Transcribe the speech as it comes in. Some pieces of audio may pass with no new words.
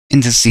In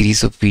this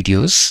series of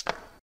videos,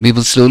 we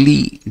will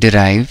slowly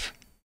derive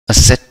a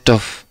set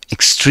of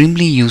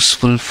extremely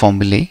useful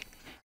formulae,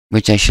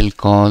 which I shall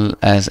call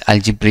as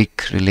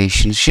algebraic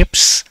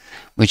relationships,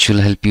 which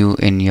will help you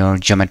in your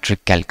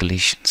geometric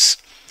calculations.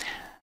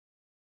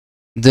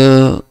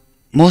 The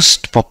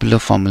most popular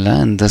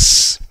formula in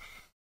this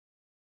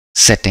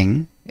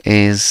setting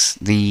is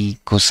the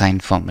cosine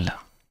formula.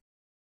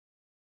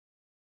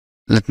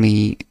 Let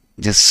me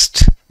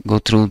just go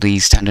through the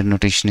standard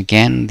notation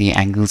again. The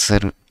angles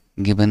are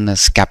given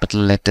as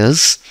capital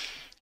letters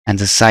and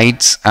the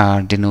sides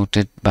are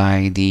denoted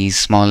by the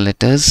small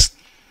letters,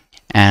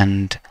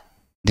 and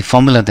the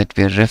formula that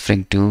we are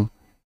referring to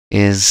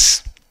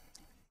is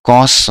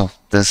cos of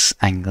this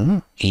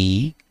angle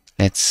A.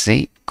 Let's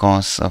say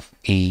cos of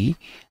A,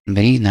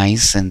 very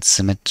nice and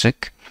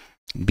symmetric,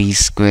 b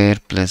square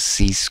plus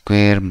c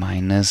square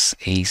minus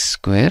a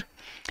square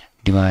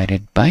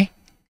divided by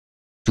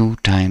 2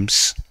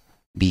 times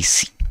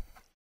bc.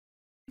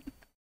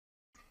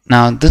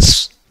 Now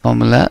this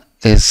formula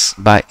is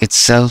by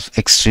itself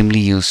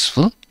extremely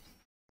useful,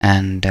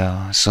 and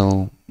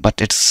but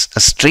it's a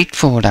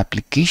straightforward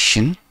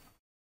application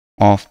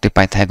of the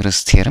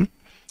Pythagoras theorem.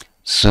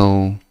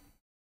 So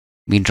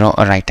we draw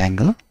a right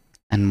angle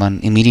and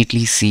one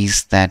immediately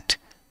sees that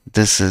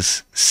this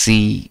is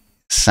c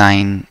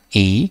sine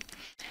A,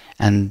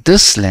 and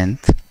this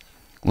length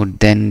would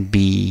then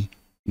be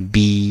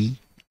b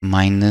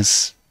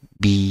minus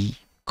b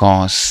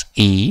cos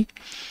A,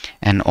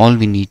 and all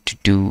we need to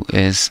do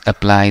is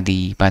apply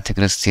the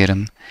Pythagoras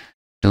theorem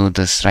to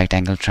this right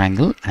angle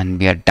triangle and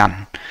we are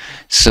done.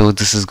 So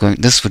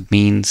this would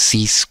mean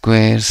c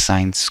square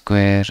sine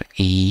square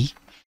A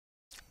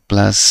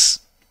plus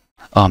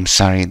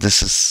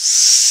this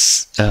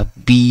is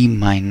b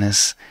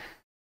minus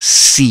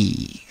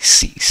c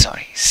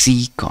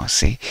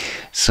cos A,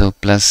 so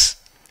plus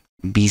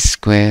b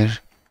square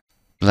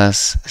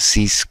plus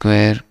c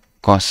square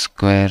cos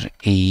square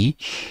A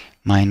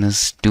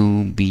minus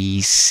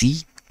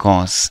 2bc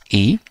cos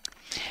A,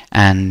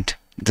 and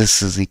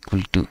this is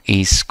equal to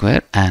a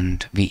square,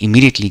 and we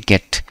immediately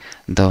get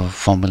the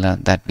formula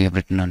that we have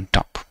written on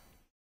top.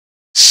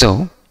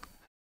 So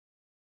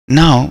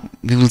now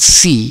we will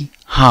see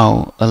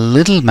how a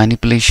little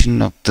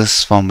manipulation of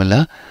this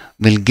formula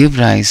will give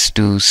rise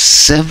to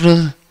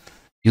several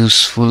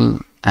useful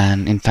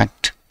and in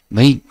fact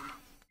very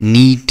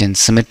neat and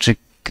symmetric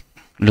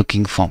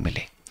looking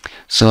formulae.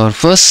 So our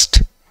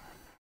first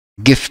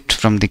gift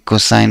from the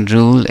cosine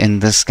rule in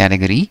this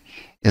category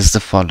is the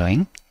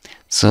following.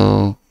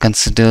 So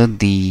consider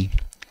the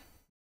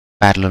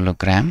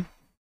parallelogram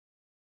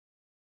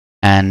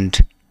and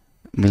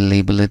we'll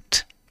label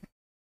it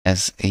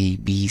as A,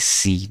 B,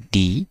 C,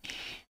 D,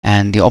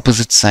 and the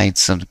opposite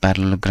sides of the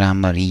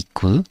parallelogram are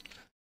equal.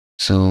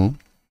 So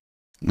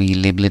we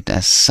label it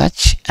as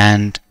such,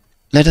 and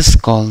let us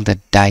call the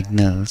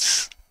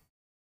diagonals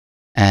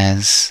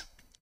as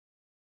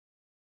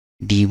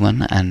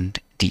D1 and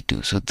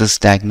D2. So this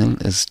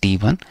diagonal is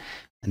D1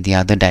 and the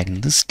other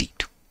diagonal is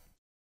D2.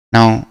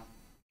 Now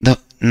the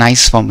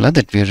nice formula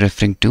that we are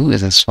referring to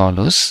is as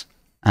follows,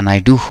 and I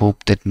do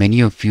hope that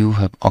many of you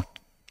have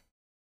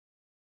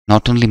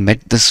not only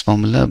met this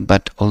formula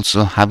but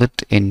also have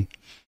it in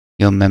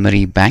your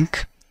memory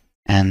bank.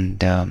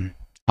 And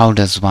how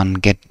does one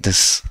get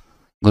this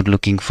good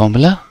looking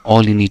formula?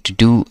 All you need to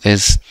do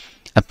is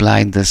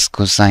apply this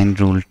cosine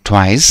rule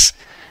twice.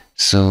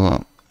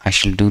 So I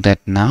shall do that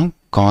now.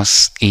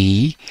 Cos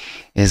A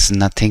is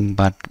nothing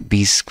but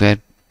b square,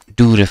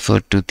 do refer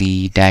to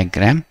the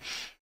diagram,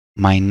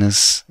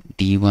 minus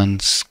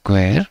d1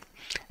 square,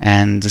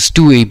 and this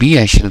 2ab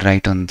I shall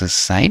write on this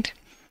side.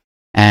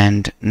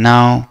 And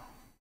now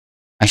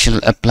I shall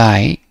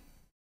apply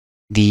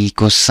the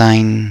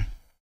cosine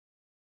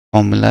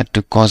formula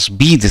to cos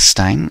B this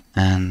time,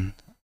 and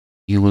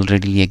you will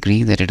readily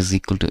agree that it is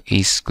equal to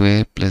a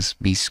square plus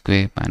b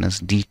square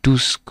minus d2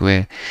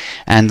 square,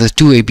 and the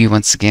 2ab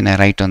once again I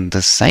write on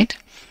this side.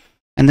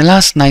 And the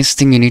last nice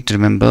thing you need to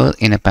remember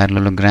in a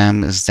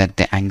parallelogram is that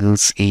the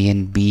angles A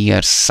and B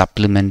are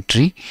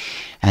supplementary,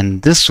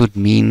 and this would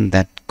mean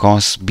that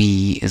cos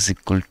B is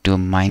equal to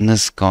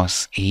minus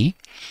cos A,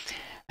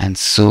 and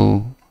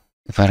so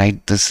if I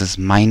write this as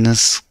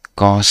minus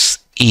cos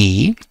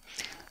A,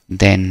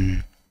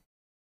 then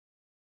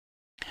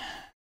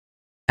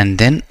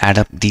add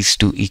up these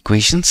two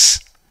equations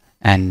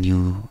and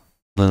you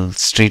will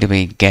straight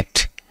away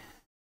get,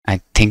 I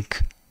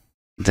think,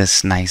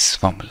 this nice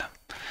formula.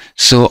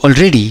 So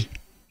already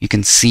you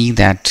can see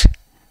that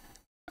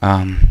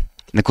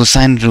the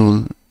cosine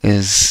rule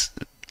is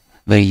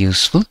very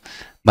useful,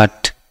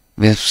 but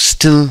we have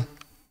still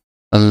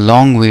a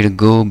long way to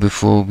go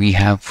before we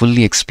have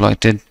fully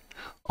exploited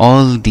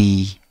all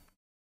the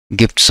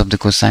gifts of the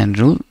cosine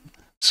rule.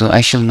 So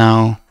I shall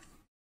now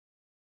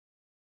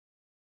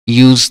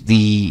use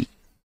the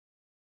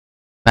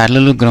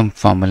parallelogram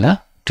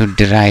formula to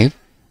derive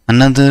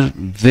another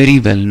very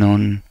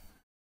well-known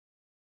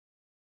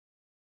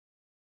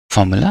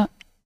formula,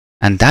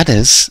 and that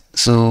is,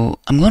 so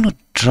I'm going to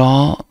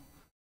draw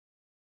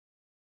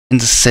in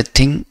the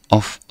setting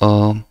of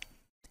a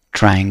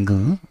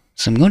triangle.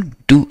 So I'm going to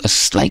do a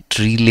slight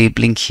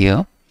relabeling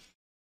here,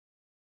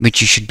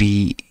 which you should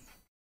be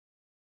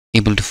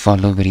able to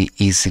follow very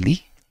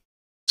easily.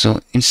 So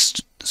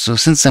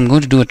since I'm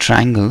going to do a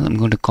triangle, I'm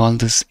going to call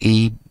this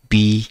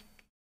ABC.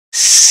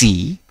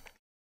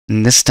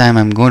 And this time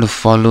I'm going to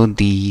follow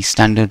the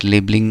standard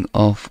labeling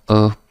of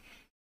a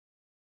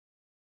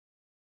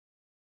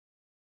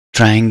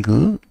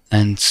triangle,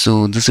 and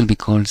so this will be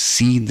called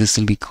C, this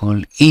will be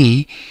called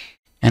A,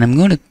 and I'm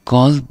going to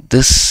call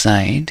this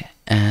side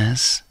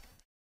as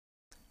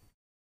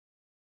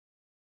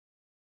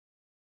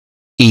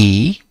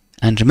A,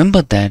 and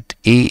remember that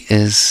A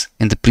is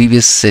in the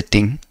previous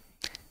setting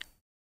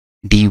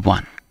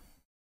D1.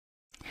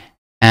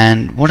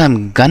 And what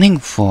I'm gunning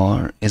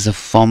for is a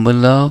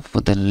formula for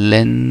the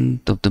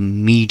length of the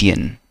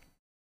median.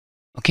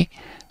 Okay,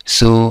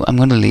 so I'm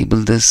going to label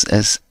this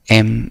as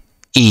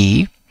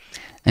MA,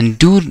 and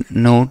do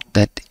note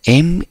that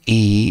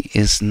MA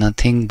is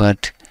nothing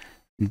but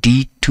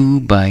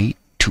D2 by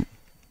 2,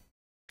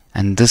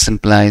 and this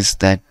implies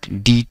that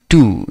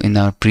D2 in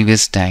our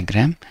previous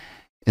diagram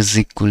is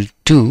equal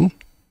to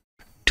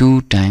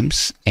 2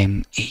 times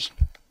MA.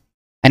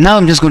 And now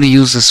I'm just going to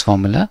use this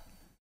formula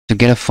to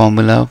get a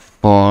formula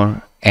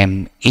for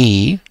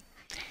MA.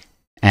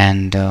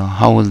 And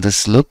how will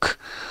this look?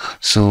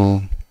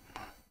 So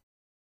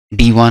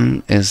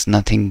D1 is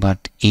nothing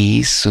but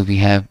A, so we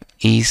have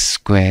A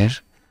square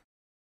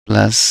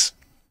plus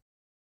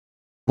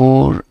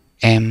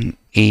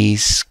 4MA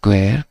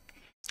square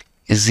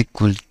is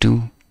equal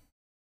to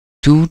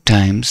 2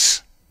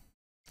 times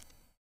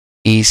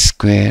A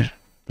square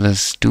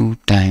plus 2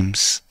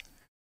 times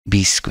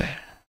B square.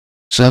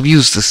 So I've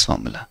used this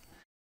formula,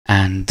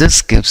 and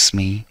this gives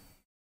me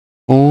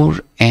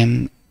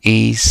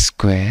 4MA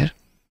square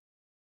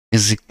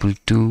is equal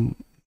to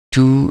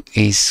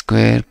 2A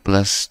square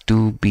plus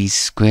 2B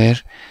square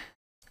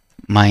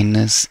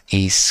minus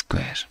A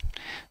square.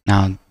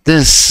 Now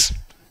this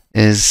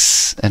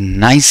is a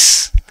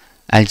nice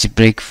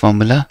algebraic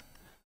formula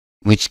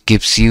which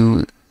gives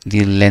you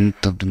the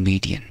length of the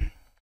median.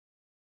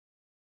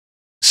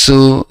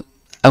 So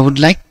I would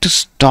like to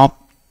stop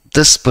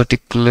this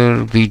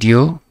particular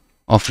video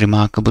of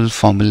remarkable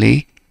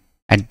formulae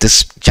at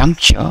this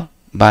juncture,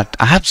 but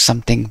I have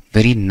something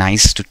very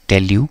nice to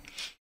tell you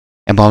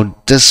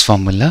about this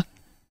formula.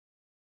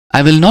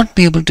 I will not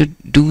be able to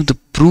do the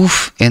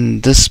proof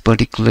in this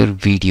particular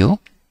video,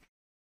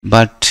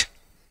 but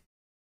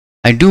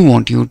I do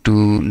want you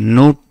to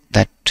note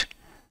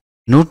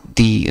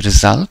the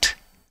result,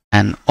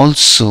 and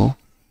also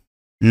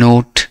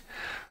note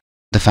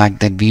the fact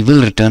that we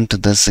will return to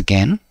this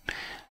again.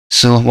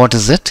 So what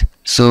is it?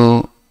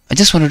 So I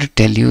just wanted to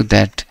tell you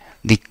that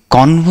the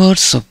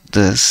converse of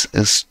this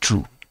is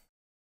true,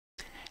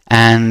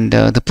 and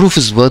the proof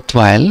is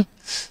worthwhile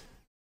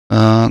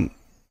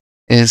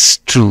is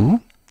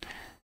true.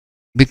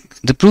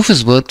 The proof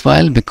is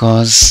worthwhile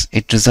because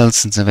it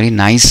results in a very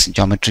nice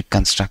geometric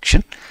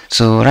construction.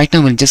 So right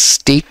now we'll just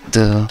state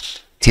the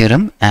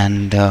theorem,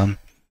 and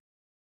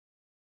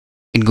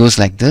it goes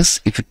like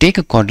this. If you take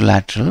a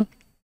quadrilateral,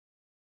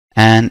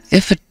 and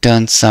if it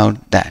turns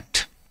out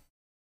that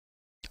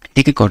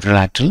the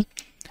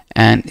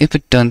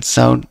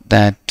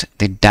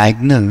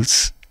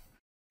diagonals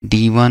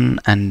D1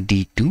 and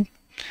D2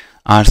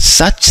 are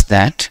such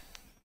that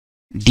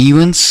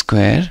D1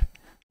 square,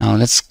 now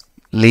let's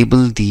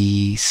label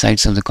the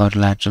sides of the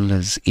quadrilateral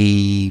as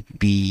A,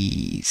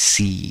 B,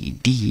 C,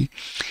 D.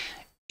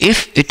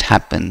 If it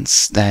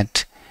happens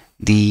that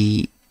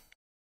the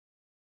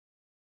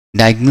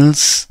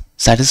diagonals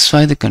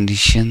satisfy the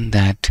condition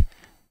that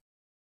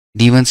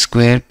D1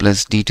 square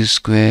plus D2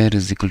 square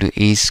is equal to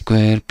A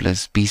square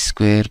plus B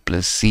square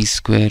plus C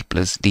square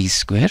plus D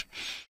square,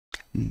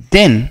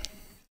 then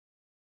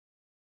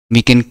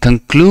we can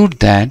conclude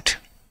that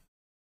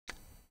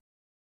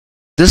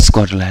this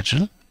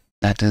quadrilateral,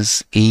 that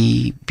is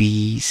A,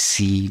 B,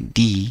 C,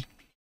 D,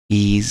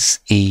 is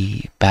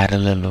a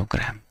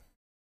parallelogram.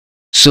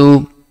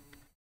 So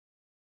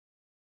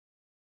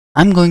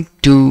I'm going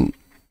to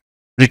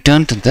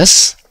return to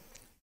this,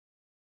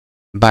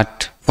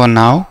 but for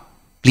now,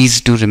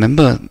 please do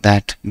remember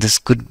that this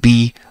could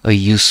be a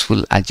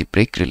useful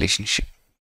algebraic relationship.